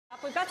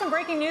We've got some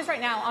breaking news right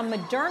now on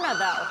Moderna,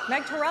 though.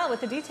 Meg Tirrell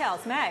with the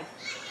details. Meg.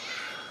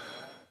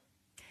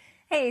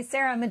 Hey,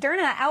 Sarah,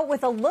 Moderna out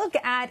with a look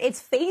at its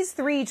phase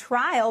 3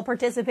 trial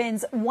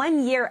participants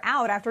 1 year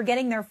out after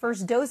getting their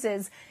first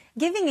doses,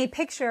 giving a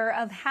picture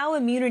of how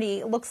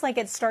immunity looks like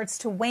it starts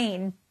to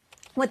wane.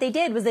 What they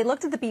did was they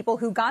looked at the people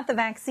who got the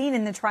vaccine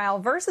in the trial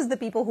versus the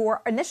people who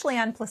were initially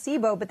on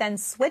placebo but then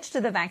switched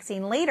to the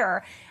vaccine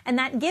later. And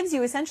that gives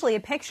you essentially a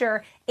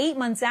picture 8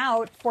 months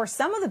out for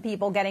some of the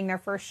people getting their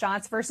first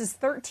shots versus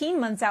 13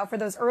 months out for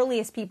those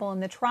earliest people in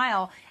the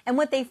trial. And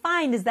what they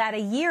find is that a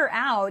year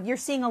out, you're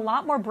seeing a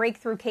lot more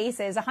breakthrough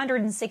cases,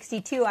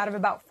 162 out of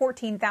about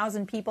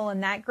 14,000 people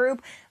in that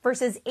group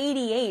versus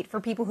 88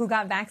 for people who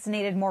got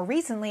vaccinated more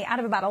recently out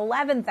of about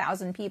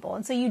 11,000 people.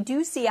 And so you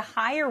do see a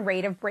higher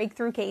rate of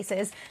breakthrough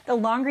cases the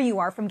longer you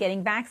are from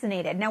getting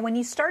vaccinated. Now, when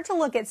you start to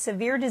look at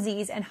severe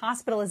disease and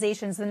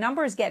hospitalizations, the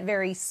numbers get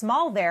very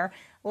small there,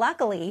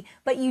 luckily,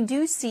 but you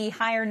do see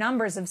higher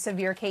numbers of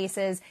severe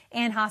cases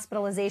and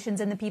hospitalizations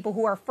in the people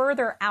who are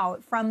further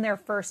out from their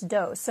first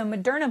dose. So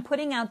Moderna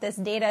putting out this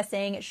data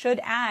saying it should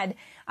add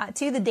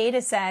to the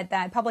data set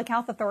that public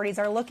health authorities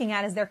are looking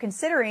at as they're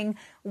considering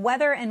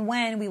whether and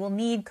when we will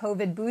need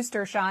COVID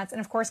booster shots.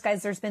 And of course,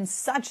 guys, there's been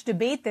such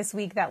debate this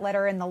week. That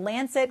letter in the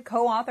Lancet,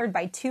 co-authored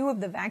by 2 of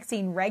the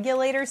vaccine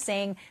regulators,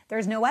 saying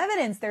there's no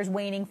evidence there's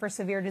waning for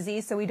severe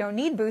disease, so we don't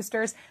need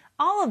boosters.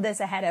 All of this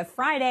ahead of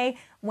Friday,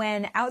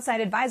 when outside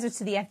advisors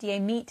to the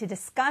FDA meet to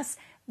discuss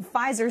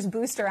Pfizer's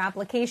booster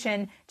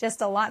application.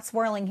 Just a lot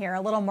swirling here.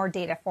 A little more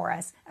data for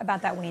us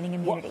about that waning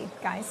immunity,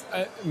 guys.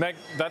 Meg,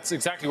 that's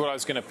exactly what I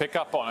was going to pick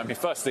up on. I mean,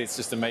 firstly, it's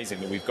just amazing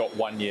that we've got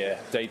 1 year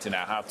data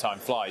now, how time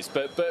flies.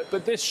 But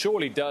this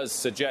surely does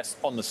suggest,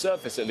 on the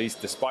surface at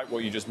least, despite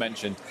what you just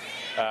mentioned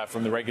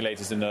from the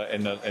regulators in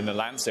the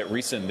Lancet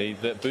recently,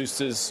 that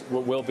boosters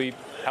will be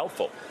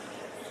helpful.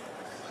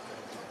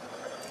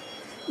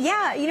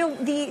 Yeah, you know,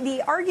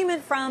 the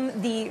argument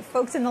from the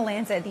folks in the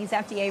Lancet, these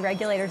FDA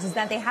regulators, is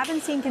that they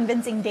haven't seen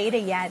convincing data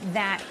yet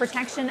that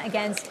protection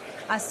against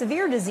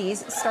severe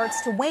disease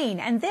starts to wane.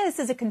 And this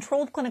is a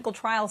controlled clinical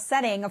trial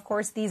setting. Of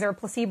course, these are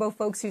placebo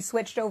folks who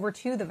switched over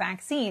to the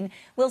vaccine.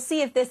 We'll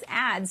see if this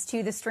adds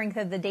to the strength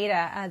of the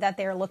data that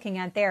they're looking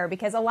at there,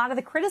 because a lot of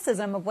the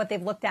criticism of what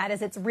they've looked at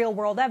is it's real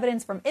world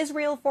evidence from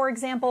Israel, for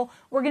example.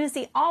 We're going to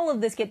see all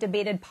of this get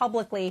debated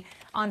publicly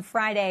on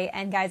Friday.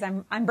 And guys,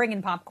 I'm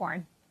bringing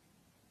popcorn.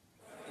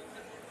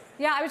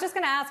 Yeah, I was just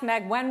going to ask,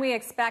 Meg, when we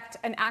expect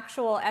an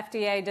actual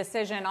FDA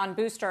decision on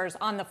boosters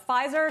on the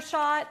Pfizer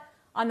shot,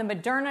 on the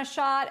Moderna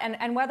shot,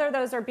 and whether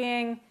those are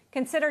being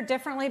considered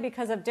differently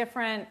because of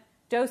different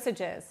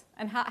dosages,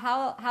 and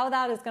how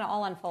that is going to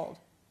all unfold.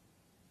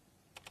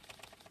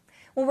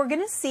 Well, we're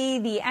going to see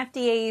the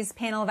FDA's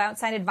panel of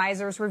outside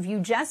advisors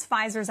review just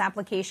Pfizer's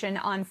application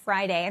on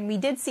Friday. And we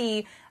did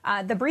see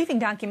the briefing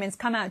documents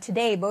come out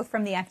today, both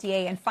from the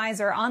FDA and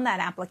Pfizer, on that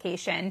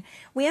application.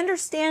 We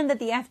understand that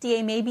the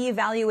FDA may be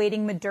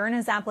evaluating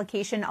Moderna's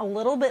application a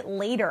little bit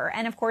later.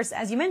 And of course,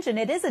 as you mentioned,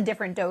 it is a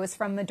different dose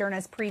from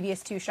Moderna's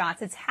previous 2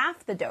 shots. It's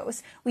half the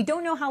dose. We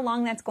don't know how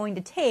long that's going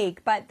to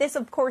take, but this,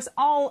 of course,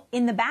 all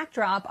in the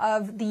backdrop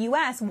of the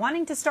U.S.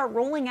 wanting to start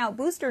rolling out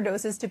booster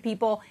doses to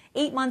people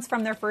 8 months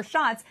from their first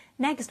shots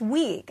next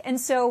week. And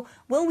so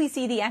will we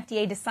see the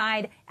FDA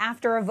decide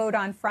after a vote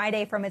on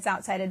Friday from its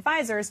outside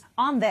advisors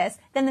on this?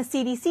 Then the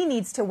CDC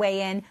needs to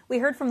weigh in. We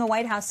heard from the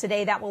White House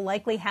today that will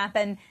likely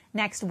happen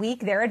next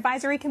week. Their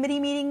advisory committee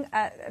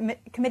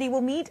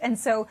will meet. And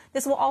so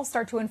this will all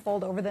start to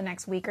unfold over the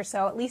next week or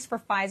so, at least for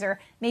Pfizer,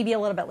 maybe a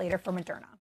little bit later for Moderna.